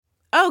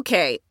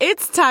Okay,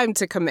 it's time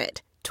to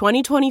commit.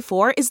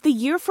 2024 is the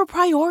year for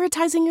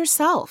prioritizing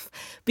yourself.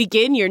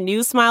 Begin your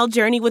new smile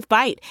journey with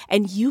Byte,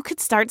 and you could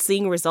start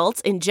seeing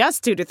results in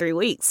just 2 to 3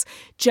 weeks.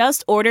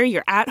 Just order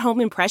your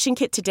at-home impression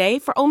kit today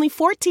for only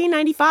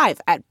 $14.95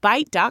 at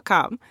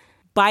Byte.com.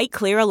 Byte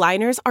Clear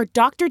aligners are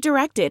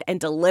doctor-directed and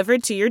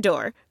delivered to your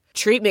door.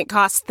 Treatment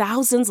costs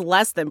thousands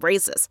less than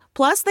braces.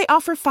 Plus, they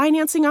offer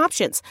financing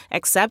options,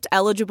 accept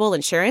eligible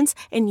insurance,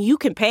 and you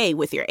can pay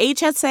with your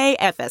HSA,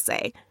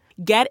 FSA.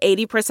 Get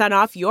 80%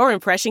 off your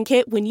impression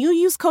kit when you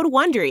use code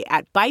WONDERY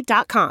at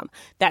Byte.com.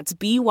 That's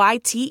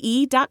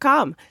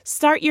BYTE.com.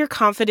 Start your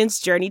confidence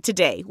journey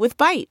today with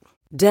Byte.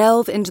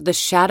 Delve into the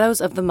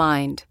shadows of the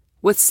mind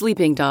with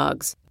Sleeping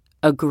Dogs,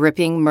 a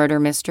gripping murder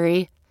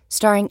mystery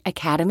starring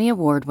Academy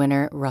Award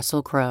winner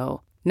Russell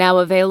Crowe. Now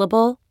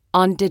available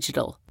on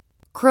digital.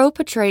 Crowe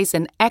portrays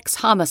an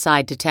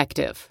ex-homicide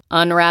detective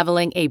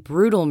unraveling a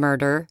brutal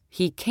murder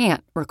he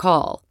can't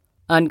recall.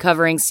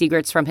 Uncovering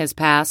secrets from his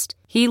past,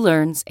 he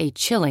learns a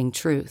chilling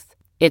truth.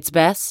 It's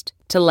best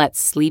to let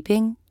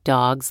sleeping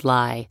dogs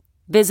lie.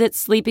 Visit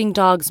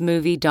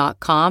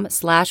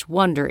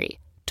sleepingdogsmovie.com/Wondery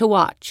to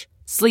watch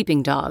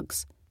Sleeping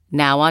Dogs,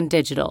 now on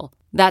digital.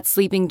 That's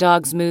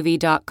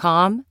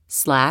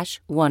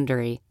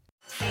sleepingdogsmovie.com/Wondery.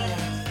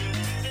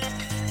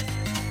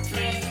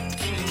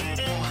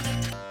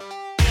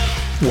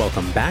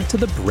 Welcome back to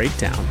The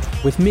Breakdown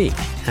with me,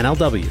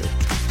 NLW.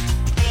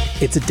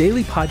 It's a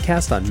daily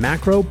podcast on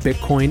macro,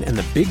 Bitcoin, and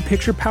the big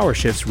picture power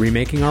shifts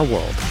remaking our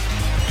world.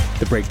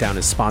 The Breakdown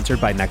is sponsored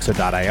by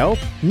Nexo.io,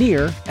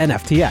 Near, and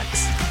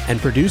FTX,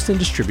 and produced and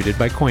distributed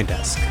by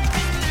CoinDesk.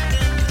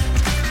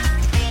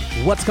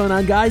 What's going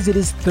on, guys? It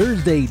is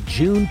Thursday,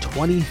 June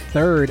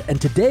 23rd, and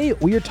today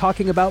we are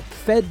talking about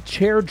Fed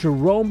Chair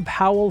Jerome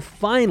Powell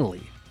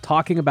finally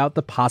talking about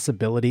the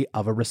possibility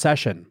of a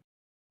recession.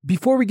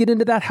 Before we get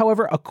into that,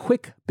 however, a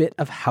quick bit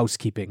of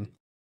housekeeping.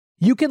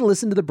 You can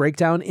listen to The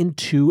Breakdown in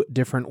 2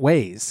 different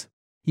ways.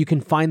 You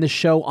can find the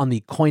show on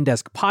the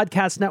CoinDesk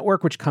Podcast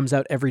Network, which comes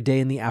out every day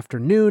in the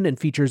afternoon and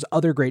features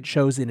other great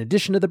shows in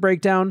addition to The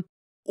Breakdown,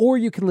 or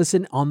you can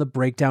listen on the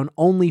Breakdown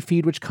Only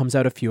feed, which comes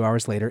out a few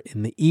hours later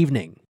in the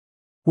evening.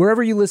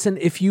 Wherever you listen,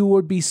 if you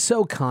would be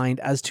so kind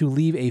as to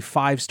leave a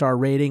 5-star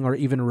rating or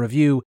even a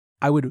review,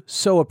 I would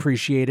so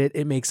appreciate it.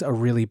 It makes a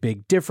really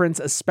big difference,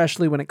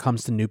 especially when it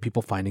comes to new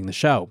people finding the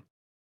show.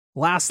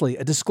 Lastly,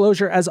 a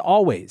disclosure as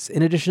always,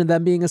 in addition to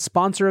them being a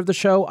sponsor of the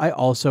show, I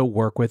also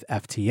work with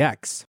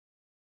FTX.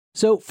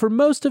 So for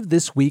most of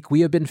this week, we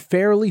have been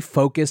fairly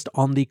focused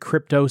on the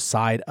crypto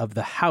side of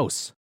the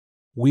house.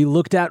 We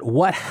looked at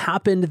what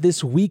happened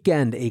this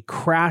weekend, a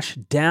crash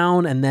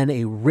down and then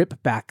a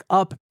rip back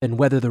up, and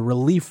whether the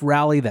relief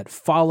rally that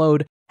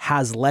followed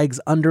has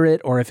legs under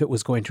it or if it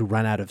was going to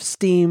run out of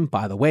steam.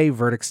 By the way,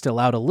 verdict's still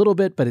out a little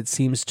bit, but it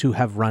seems to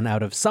have run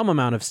out of some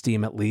amount of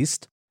steam at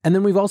least. And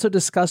then we've also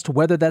discussed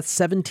whether that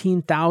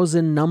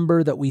 17,000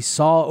 number that we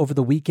saw over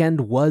the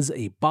weekend was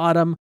a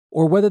bottom,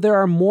 or whether there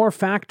are more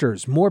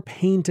factors, more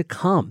pain to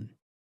come.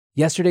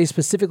 Yesterday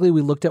specifically,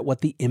 we looked at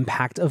what the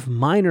impact of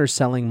miner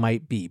selling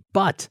might be,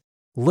 but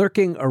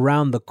lurking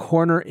around the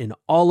corner in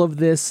all of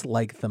this,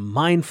 like the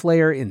mind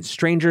flayer in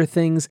Stranger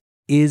Things,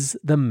 is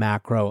the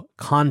macro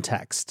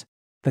context.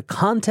 The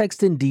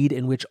context indeed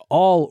in which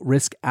all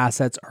risk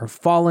assets are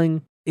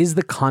falling is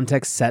the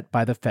context set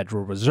by the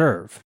Federal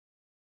Reserve.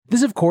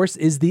 This, of course,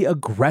 is the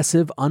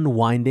aggressive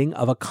unwinding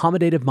of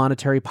accommodative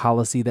monetary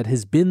policy that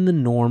has been the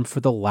norm for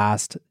the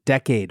last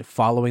decade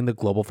following the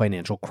global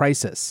financial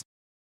crisis.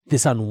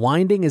 This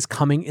unwinding is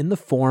coming in the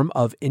form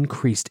of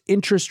increased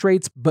interest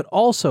rates, but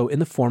also in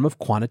the form of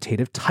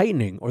quantitative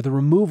tightening or the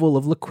removal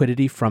of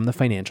liquidity from the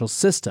financial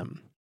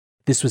system.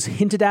 This was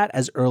hinted at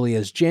as early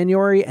as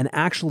January and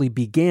actually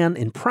began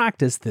in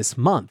practice this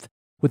month,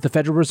 with the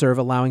Federal Reserve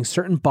allowing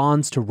certain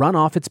bonds to run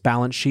off its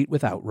balance sheet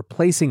without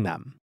replacing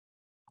them.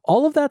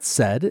 All of that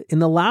said, in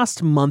the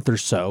last month or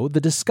so,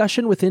 the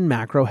discussion within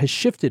macro has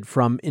shifted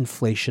from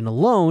inflation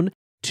alone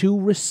to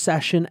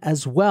recession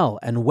as well,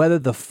 and whether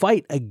the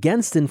fight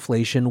against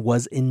inflation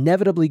was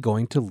inevitably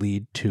going to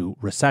lead to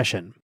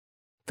recession.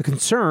 The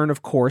concern,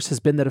 of course, has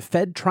been that a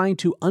Fed trying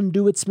to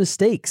undo its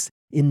mistakes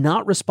in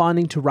not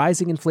responding to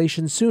rising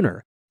inflation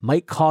sooner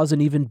might cause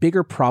an even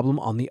bigger problem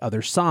on the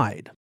other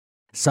side.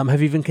 Some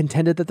have even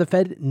contended that the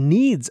Fed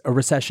needs a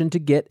recession to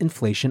get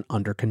inflation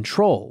under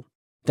control,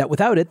 that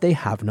without it, they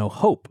have no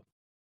hope.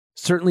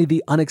 Certainly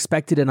the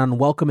unexpected and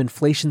unwelcome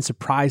inflation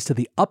surprise to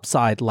the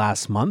upside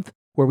last month,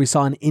 where we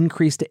saw an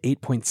increase to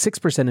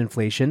 8.6%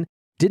 inflation,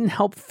 didn't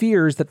help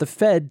fears that the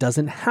Fed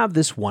doesn't have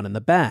this one in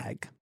the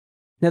bag.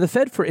 Now, the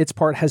Fed, for its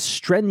part, has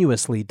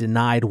strenuously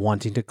denied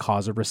wanting to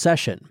cause a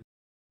recession.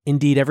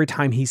 Indeed, every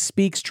time he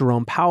speaks,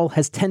 Jerome Powell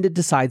has tended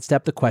to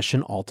sidestep the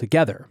question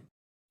altogether.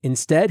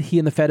 Instead, he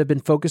and the Fed have been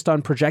focused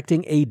on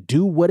projecting a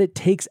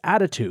do-what-it-takes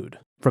attitude,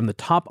 from the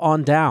top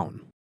on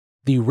down.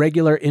 The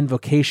regular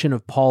invocation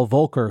of Paul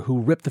Volcker, who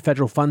ripped the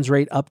federal funds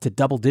rate up to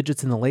double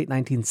digits in the late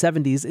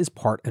 1970s, is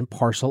part and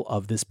parcel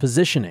of this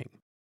positioning.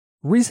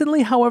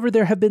 Recently, however,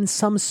 there have been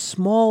some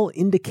small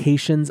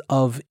indications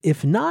of,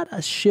 if not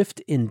a shift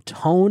in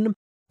tone,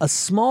 a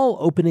small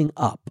opening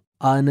up,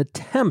 an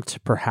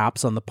attempt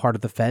perhaps on the part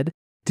of the Fed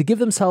to give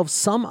themselves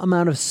some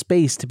amount of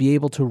space to be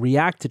able to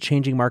react to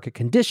changing market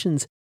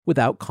conditions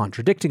without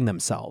contradicting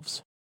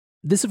themselves.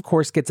 This, of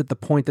course, gets at the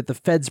point that the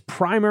Fed's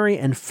primary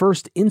and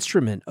first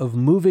instrument of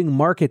moving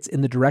markets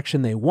in the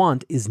direction they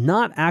want is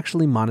not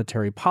actually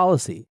monetary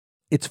policy.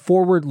 It's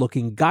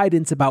forward-looking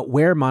guidance about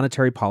where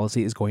monetary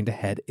policy is going to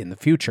head in the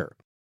future.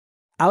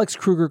 Alex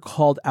Kruger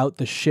called out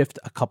the shift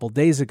a couple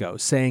days ago,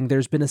 saying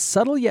there's been a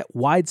subtle yet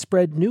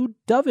widespread new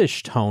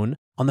dovish tone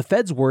on the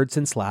Fed's word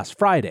since last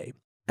Friday,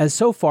 as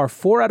so far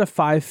 4 out of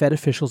 5 Fed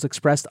officials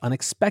expressed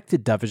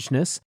unexpected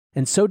dovishness,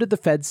 and so did the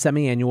Fed's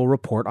semi-annual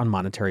report on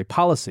monetary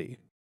policy.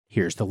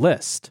 Here's the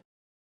list.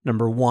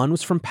 Number 1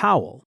 was from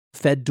Powell.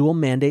 Fed dual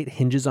mandate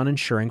hinges on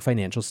ensuring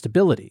financial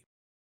stability.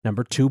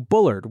 Number 2,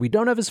 Bullard. We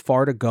don't have as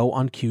far to go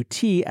on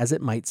QT as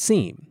it might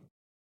seem.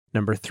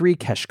 Number 3,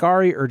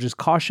 Kashkari urges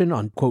caution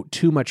on, quote,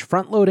 too much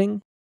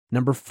front-loading.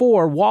 Number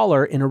 4,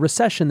 Waller. In a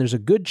recession, there's a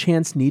good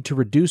chance need to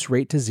reduce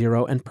rate to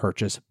zero and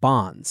purchase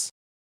bonds.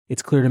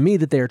 It's clear to me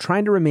that they are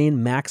trying to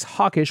remain max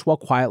hawkish while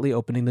quietly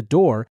opening the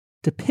door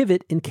to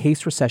pivot in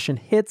case recession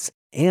hits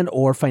and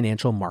or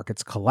financial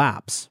markets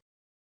collapse.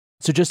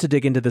 So just to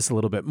dig into this a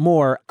little bit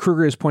more,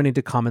 Kruger is pointing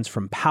to comments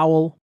from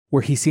Powell,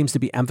 where he seems to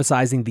be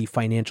emphasizing the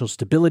financial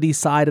stability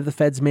side of the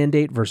Fed's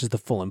mandate versus the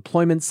full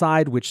employment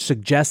side, which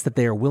suggests that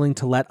they are willing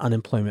to let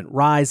unemployment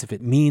rise if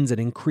it means an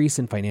increase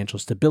in financial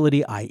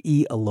stability,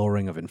 i.e. a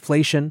lowering of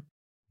inflation.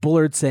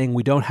 Bullard saying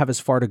we don't have as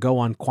far to go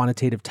on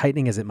quantitative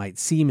tightening as it might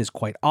seem is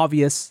quite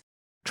obvious.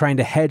 Trying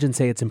to hedge and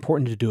say it's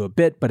important to do a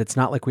bit, but it's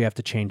not like we have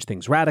to change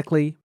things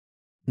radically.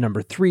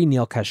 Number 3,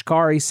 Neil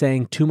Kashkari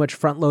saying too much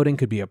front-loading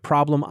could be a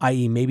problem,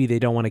 i.e. maybe they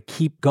don't want to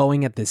keep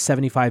going at this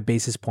 75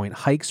 basis point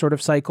hike sort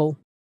of cycle.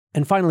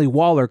 And finally,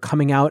 Waller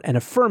coming out and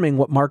affirming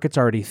what markets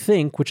already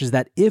think, which is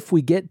that if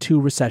we get to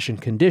recession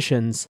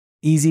conditions,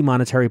 easy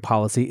monetary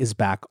policy is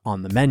back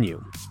on the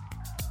menu.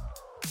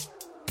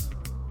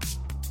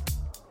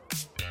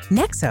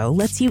 Nexo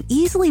lets you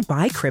easily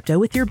buy crypto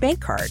with your bank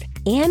card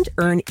and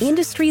earn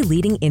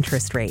industry-leading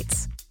interest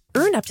rates.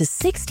 Earn up to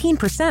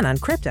 16% on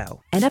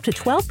crypto and up to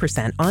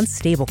 12% on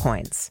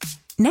stablecoins.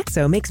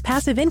 Nexo makes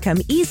passive income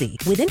easy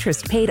with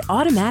interest paid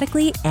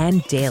automatically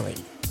and daily.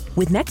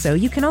 With Nexo,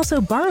 you can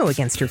also borrow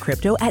against your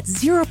crypto at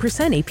 0%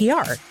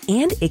 APR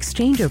and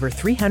exchange over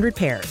 300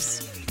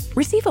 pairs.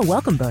 Receive a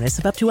welcome bonus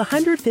of up to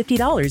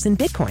 $150 in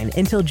Bitcoin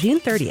until June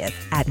 30th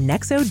at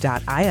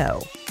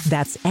nexo.io.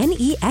 That's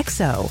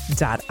nexo.io.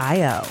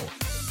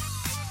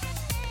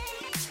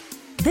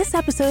 This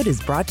episode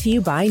is brought to you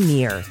by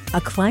Near,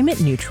 a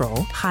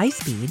climate-neutral,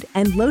 high-speed,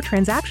 and low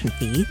transaction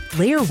fee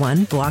Layer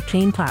 1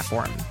 blockchain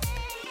platform.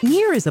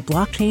 Near is a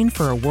blockchain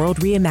for a world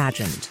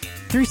reimagined.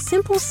 Through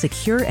simple,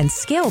 secure, and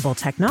scalable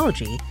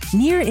technology,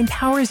 Near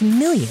empowers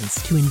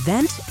millions to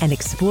invent and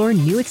explore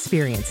new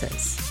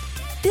experiences.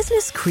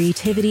 Business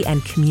creativity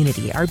and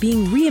community are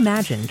being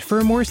reimagined for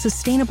a more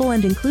sustainable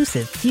and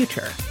inclusive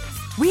future.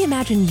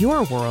 Reimagine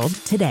your world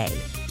today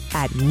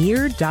at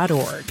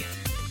near.org.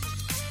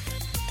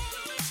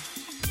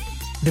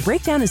 The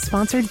Breakdown is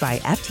sponsored by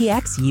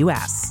FTX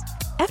US.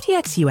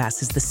 FTX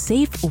US is the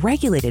safe,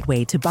 regulated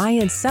way to buy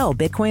and sell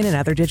Bitcoin and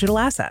other digital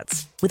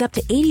assets, with up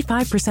to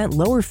 85%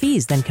 lower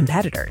fees than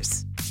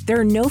competitors. There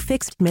are no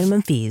fixed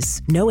minimum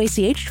fees, no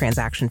ACH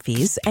transaction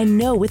fees, and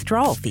no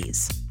withdrawal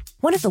fees.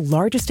 One of the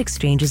largest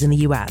exchanges in the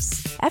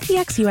US,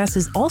 FTX US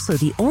is also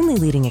the only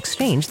leading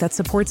exchange that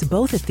supports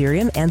both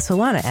Ethereum and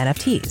Solana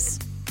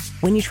NFTs.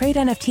 When you trade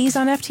NFTs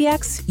on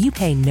FTX, you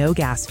pay no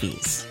gas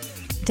fees.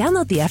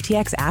 Download the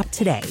FTX app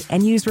today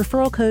and use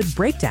referral code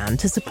BREAKDOWN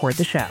to support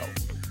the show.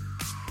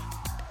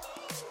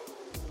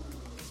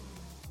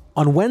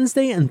 On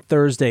Wednesday and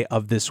Thursday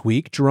of this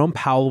week, Jerome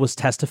Powell was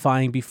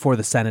testifying before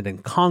the Senate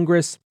and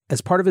Congress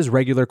as part of his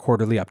regular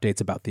quarterly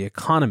updates about the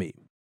economy.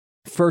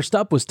 First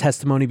up was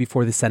testimony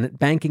before the Senate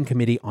Banking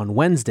Committee on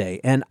Wednesday,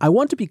 and I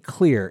want to be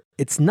clear,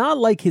 it's not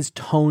like his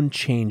tone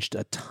changed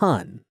a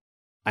ton.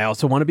 I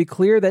also want to be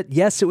clear that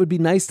yes, it would be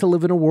nice to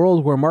live in a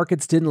world where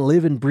markets didn't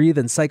live and breathe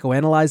and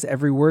psychoanalyze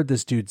every word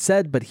this dude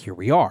said, but here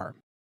we are.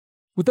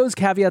 With those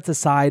caveats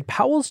aside,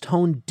 Powell's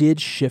tone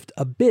did shift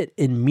a bit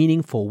in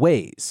meaningful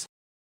ways.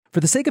 For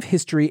the sake of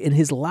history, in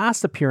his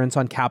last appearance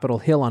on Capitol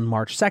Hill on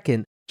March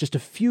 2nd, just a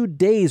few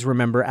days,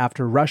 remember,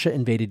 after Russia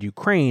invaded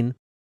Ukraine,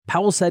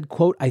 Powell said,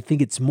 quote, "I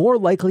think it's more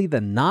likely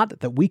than not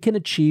that we can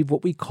achieve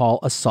what we call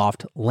a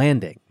soft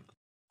landing."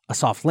 A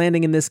soft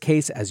landing in this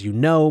case, as you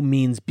know,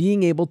 means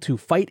being able to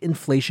fight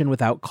inflation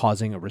without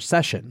causing a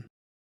recession.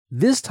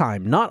 This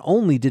time, not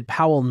only did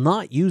Powell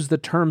not use the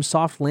term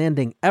soft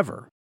landing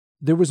ever,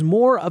 there was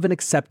more of an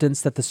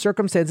acceptance that the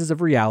circumstances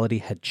of reality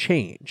had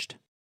changed.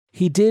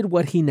 He did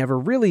what he never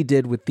really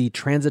did with the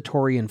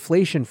transitory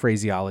inflation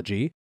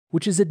phraseology,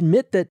 which is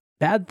admit that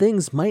bad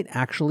things might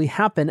actually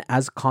happen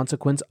as a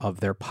consequence of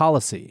their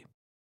policy.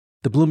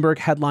 The Bloomberg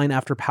headline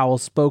after Powell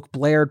spoke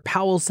blared,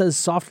 "Powell says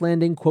soft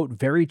landing, quote,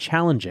 very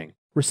challenging,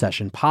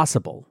 recession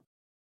possible."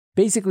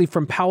 Basically,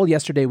 from Powell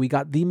yesterday, we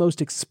got the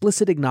most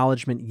explicit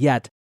acknowledgement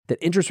yet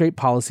that interest rate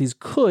policies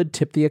could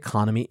tip the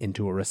economy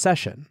into a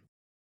recession.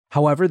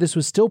 However, this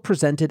was still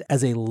presented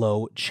as a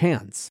low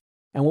chance.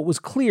 And what was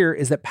clear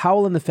is that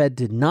Powell and the Fed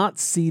did not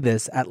see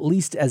this, at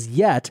least as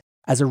yet,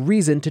 as a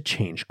reason to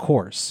change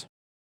course.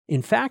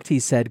 In fact, he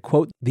said,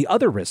 quote, "The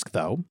other risk,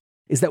 though,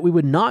 is that we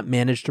would not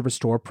manage to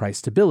restore price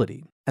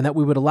stability, and that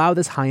we would allow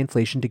this high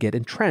inflation to get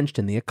entrenched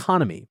in the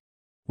economy.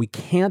 We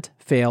can't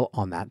fail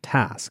on that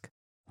task.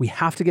 We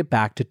have to get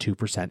back to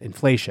 2%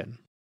 inflation."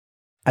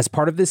 As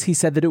part of this, he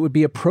said that it would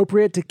be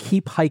appropriate to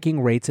keep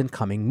hiking rates in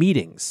coming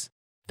meetings.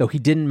 Though he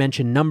didn't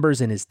mention numbers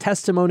in his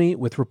testimony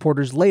with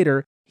reporters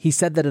later, he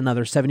said that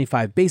another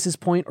 75 basis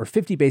point or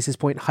 50 basis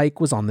point hike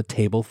was on the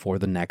table for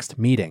the next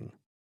meeting.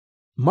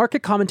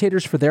 Market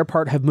commentators, for their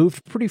part, have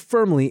moved pretty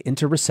firmly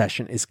into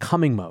recession is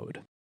coming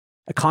mode.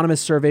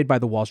 Economists surveyed by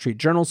the Wall Street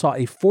Journal saw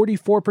a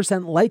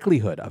 44%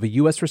 likelihood of a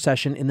U.S.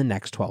 recession in the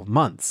next 12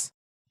 months.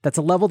 That's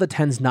a level that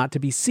tends not to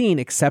be seen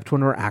except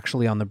when we're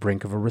actually on the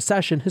brink of a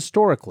recession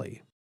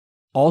historically.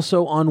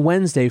 Also on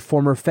Wednesday,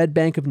 former Fed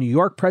Bank of New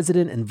York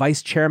president and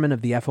vice chairman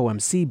of the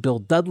FOMC, Bill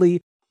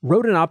Dudley,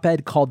 wrote an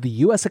op-ed called "The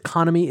U.S.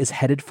 economy is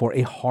headed for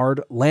a hard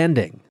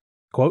landing."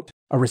 Quote,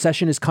 "A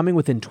recession is coming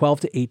within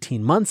 12 to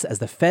 18 months as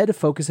the Fed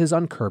focuses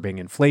on curbing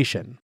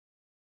inflation."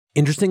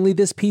 Interestingly,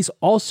 this piece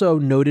also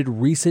noted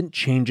recent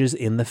changes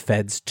in the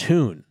Fed's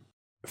tune.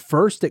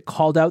 First, it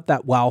called out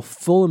that while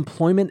full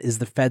employment is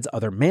the Fed's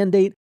other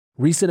mandate,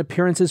 recent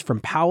appearances from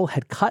Powell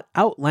had cut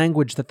out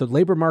language that the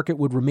labor market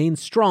would remain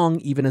strong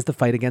even as the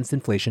fight against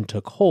inflation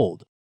took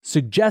hold,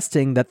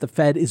 suggesting that the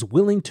Fed is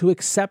willing to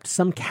accept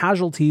some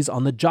casualties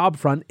on the job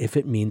front if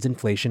it means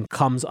inflation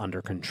comes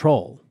under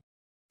control.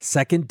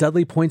 Second,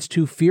 Dudley points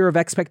to fear of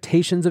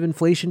expectations of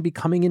inflation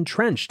becoming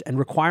entrenched and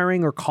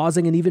requiring or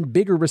causing an even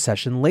bigger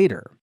recession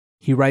later.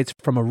 He writes,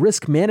 "From a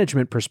risk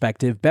management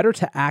perspective, better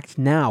to act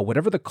now,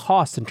 whatever the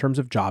cost in terms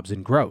of jobs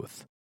and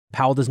growth."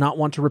 Powell does not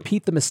want to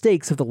repeat the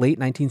mistakes of the late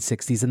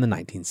 1960s and the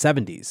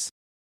 1970s.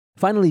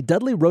 Finally,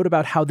 Dudley wrote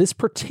about how this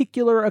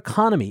particular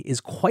economy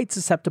is quite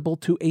susceptible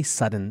to a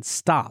sudden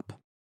stop.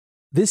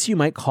 This you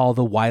might call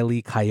the Wile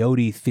E.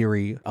 Coyote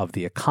theory of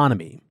the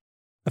economy.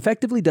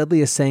 Effectively,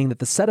 Dudley is saying that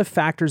the set of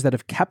factors that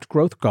have kept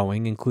growth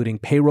going, including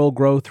payroll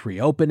growth,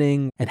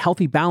 reopening, and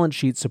healthy balance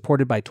sheets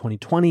supported by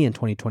 2020 and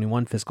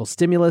 2021 fiscal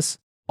stimulus,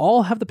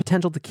 all have the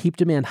potential to keep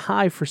demand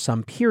high for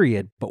some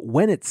period, but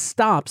when it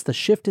stops, the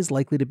shift is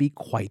likely to be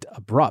quite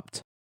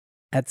abrupt.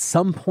 At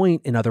some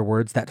point, in other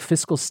words, that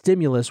fiscal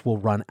stimulus will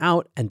run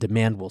out and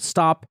demand will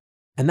stop,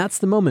 and that's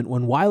the moment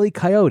when Wile E.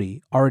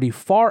 Coyote, already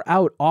far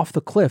out off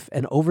the cliff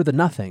and over the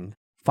nothing,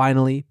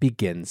 finally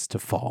begins to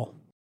fall.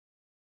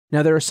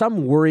 Now, there are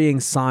some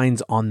worrying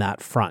signs on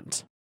that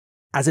front.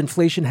 As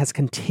inflation has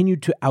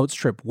continued to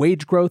outstrip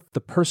wage growth, the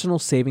personal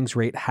savings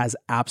rate has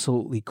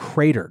absolutely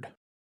cratered.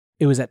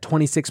 It was at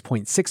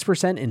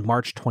 26.6% in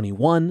March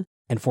 21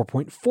 and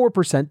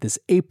 4.4% this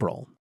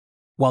April.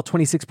 While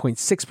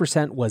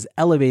 26.6% was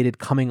elevated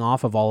coming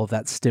off of all of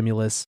that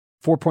stimulus,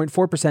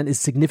 4.4% is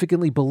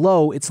significantly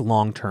below its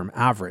long-term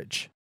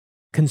average.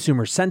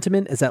 Consumer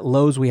sentiment is at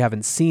lows we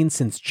haven't seen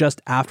since just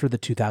after the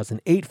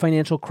 2008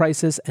 financial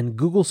crisis, and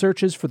Google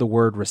searches for the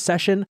word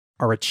recession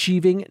are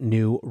achieving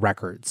new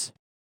records.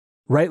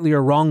 Rightly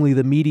or wrongly,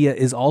 the media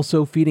is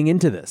also feeding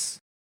into this.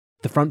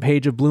 The front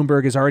page of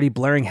Bloomberg is already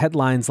blaring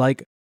headlines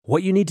like,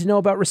 "What you need to know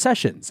about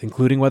recessions,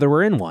 including whether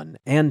we're in one,"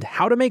 and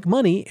 "How to make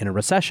money in a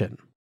recession."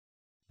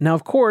 Now,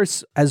 of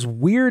course, as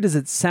weird as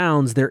it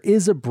sounds, there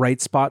is a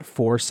bright spot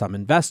for some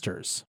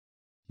investors.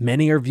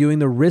 Many are viewing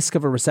the risk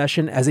of a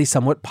recession as a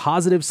somewhat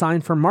positive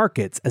sign for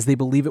markets, as they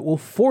believe it will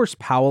force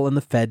Powell and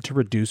the Fed to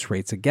reduce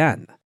rates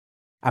again.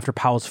 After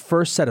Powell's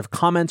first set of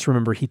comments,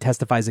 remember he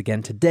testifies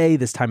again today,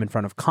 this time in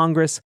front of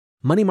Congress,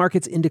 money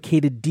markets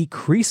indicated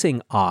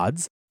decreasing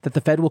odds that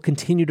the Fed will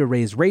continue to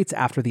raise rates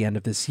after the end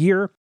of this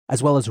year,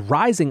 as well as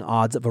rising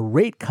odds of a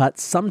rate cut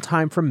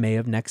sometime from May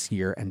of next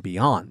year and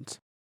beyond.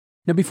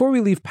 Now, before we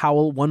leave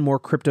Powell, one more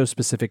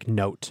crypto-specific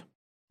note.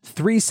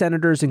 3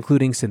 senators,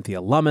 including Cynthia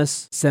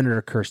Lummis,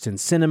 Senator Kyrsten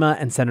Sinema,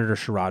 and Senator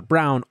Sherrod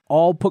Brown,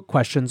 all put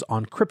questions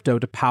on crypto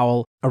to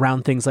Powell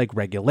around things like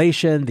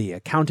regulation, the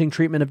accounting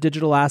treatment of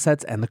digital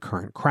assets, and the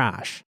current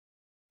crash.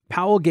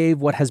 Powell gave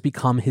what has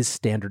become his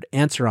standard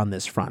answer on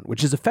this front,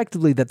 which is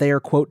effectively that they are,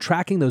 quote,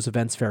 tracking those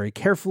events very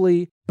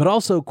carefully, but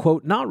also,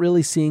 quote, not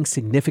really seeing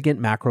significant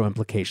macro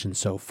implications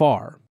so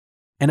far.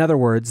 In other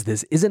words,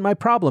 this isn't my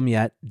problem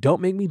yet,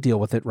 don't make me deal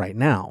with it right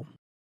now.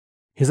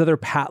 His other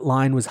pat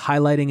line was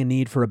highlighting a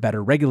need for a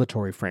better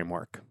regulatory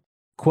framework.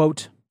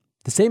 Quote,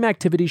 "The same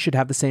activity should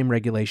have the same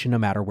regulation no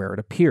matter where it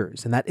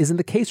appears, and that isn't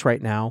the case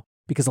right now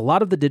because a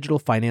lot of the digital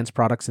finance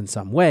products in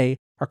some way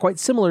are quite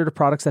similar to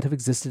products that have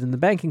existed in the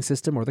banking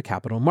system or the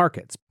capital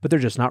markets, but they're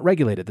just not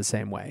regulated the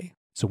same way.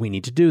 So we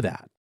need to do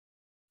that."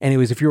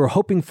 Anyways, if you were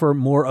hoping for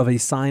more of a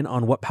sign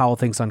on what Powell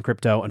thinks on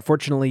crypto,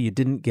 unfortunately, you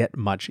didn't get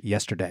much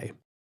yesterday.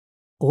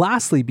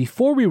 Lastly,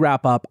 before we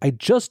wrap up, I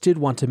just did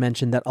want to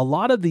mention that a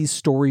lot of these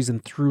stories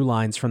and through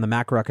lines from the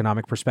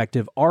macroeconomic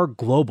perspective are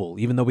global,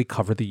 even though we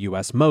cover the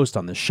US most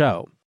on this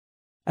show.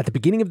 At the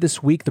beginning of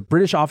this week, the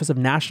British Office of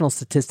National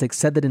Statistics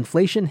said that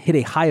inflation hit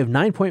a high of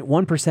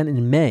 9.1%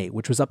 in May,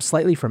 which was up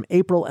slightly from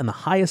April and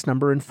the highest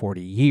number in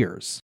 40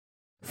 years.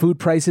 Food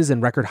prices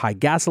and record high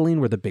gasoline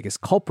were the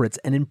biggest culprits,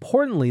 and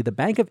importantly, the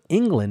Bank of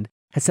England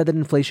has said that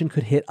inflation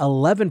could hit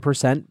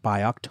 11%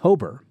 by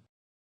October.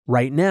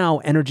 Right now,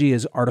 energy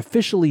is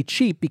artificially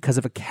cheap because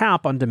of a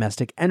cap on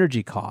domestic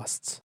energy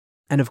costs.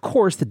 And of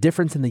course, the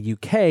difference in the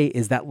UK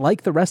is that,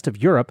 like the rest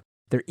of Europe,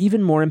 they're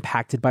even more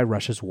impacted by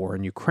Russia's war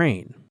in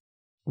Ukraine.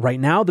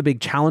 Right now, the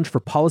big challenge for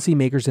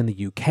policymakers in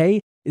the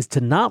UK is to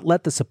not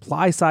let the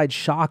supply-side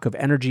shock of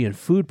energy and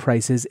food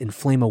prices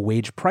inflame a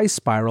wage price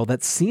spiral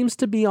that seems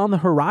to be on the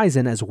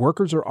horizon as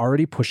workers are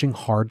already pushing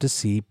hard to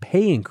see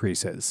pay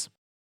increases.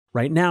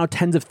 Right now,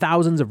 tens of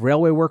thousands of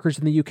railway workers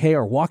in the UK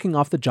are walking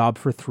off the job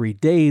for 3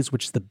 days,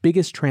 which is the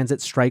biggest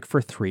transit strike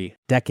for 3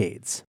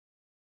 decades.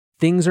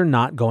 Things are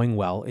not going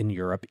well in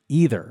Europe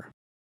either.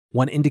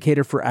 One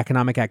indicator for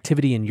economic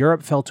activity in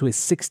Europe fell to a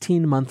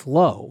 16-month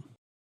low.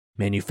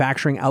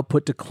 Manufacturing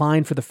output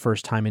declined for the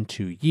first time in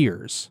 2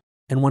 years.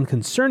 And one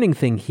concerning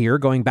thing here,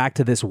 going back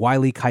to this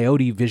Wile E.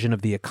 Coyote vision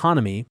of the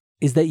economy,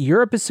 is that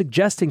Europe is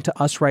suggesting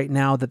to us right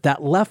now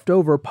that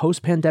leftover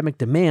post-pandemic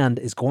demand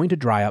is going to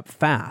dry up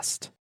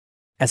fast.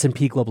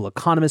 S&P Global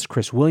economist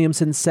Chris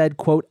Williamson said,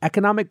 quote,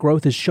 "Economic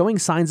growth is showing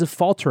signs of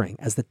faltering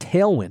as the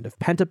tailwind of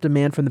pent-up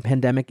demand from the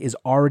pandemic is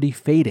already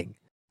fading,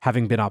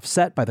 having been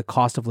offset by the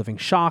cost of living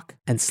shock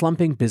and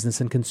slumping business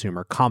and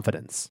consumer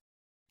confidence.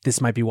 This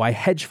might be why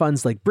hedge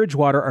funds like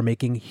Bridgewater are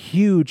making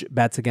huge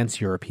bets against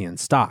European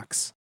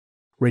stocks.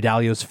 Ray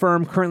Dalio's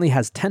firm currently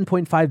has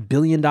 $10.5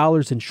 billion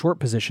in short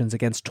positions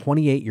against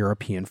 28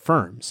 European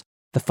firms,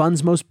 the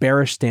fund's most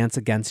bearish stance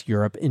against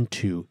Europe in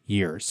 2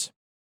 years.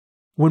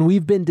 When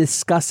we've been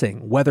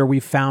discussing whether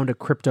we've found a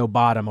crypto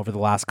bottom over the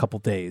last couple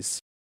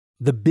days,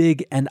 the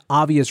big and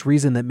obvious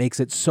reason that makes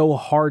it so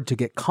hard to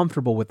get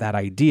comfortable with that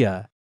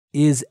idea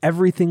is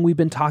everything we've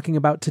been talking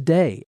about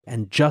today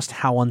and just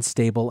how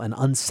unstable and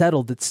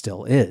unsettled it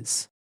still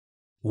is.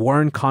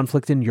 War and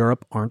conflict in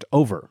Europe aren't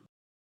over.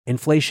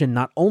 Inflation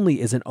not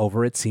only isn't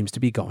over, it seems to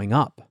be going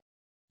up.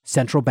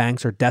 Central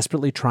banks are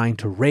desperately trying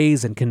to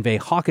raise and convey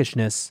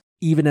hawkishness,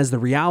 even as the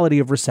reality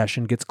of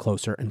recession gets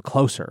closer and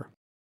closer.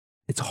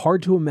 It's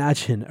hard to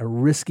imagine a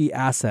risky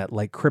asset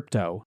like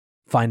crypto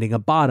finding a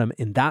bottom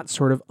in that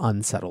sort of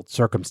unsettled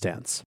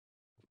circumstance.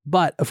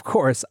 But, of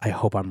course, I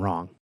hope I'm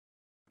wrong.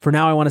 For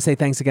now, I want to say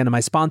thanks again to my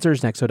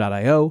sponsors,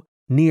 Nexo.io,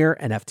 Near,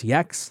 and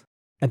FTX,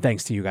 and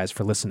thanks to you guys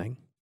for listening.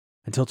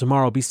 Until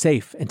tomorrow, be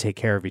safe and take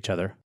care of each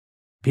other.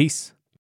 Peace.